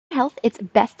health, it's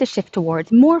best to shift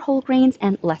towards more whole grains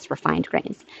and less refined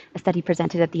grains. A study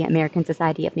presented at the American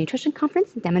Society of Nutrition conference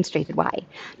demonstrated why.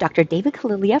 Dr. David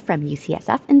Killilea from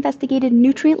UCSF investigated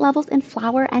nutrient levels in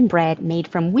flour and bread made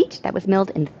from wheat that was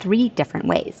milled in 3 different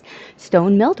ways.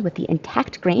 Stone milled with the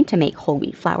intact grain to make whole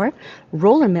wheat flour,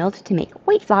 roller milled to make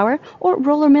white flour, or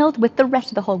roller milled with the rest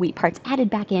of the whole wheat parts added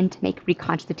back in to make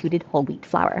reconstituted whole wheat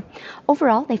flour.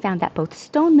 Overall, they found that both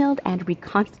stone milled and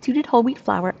reconstituted whole wheat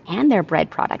flour and their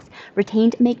bread products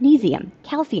retained magnesium,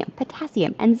 calcium,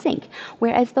 potassium, and zinc,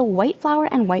 whereas the white flour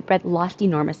and white bread lost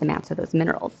enormous amounts of those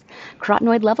minerals.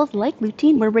 Carotenoid levels like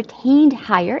lutein were retained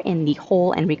higher in the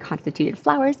whole and reconstituted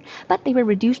flours, but they were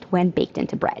reduced when baked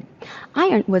into bread.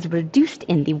 Iron was reduced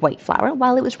in the white flour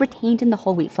while it was retained in the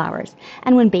whole wheat flours,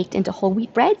 and when baked into whole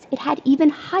wheat breads, it had even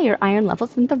higher iron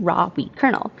levels than the raw wheat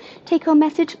kernel. Take-home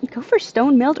message, go for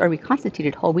stone milled or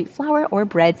reconstituted whole wheat flour or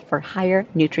breads for higher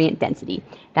nutrient density.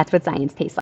 That's what science tastes like.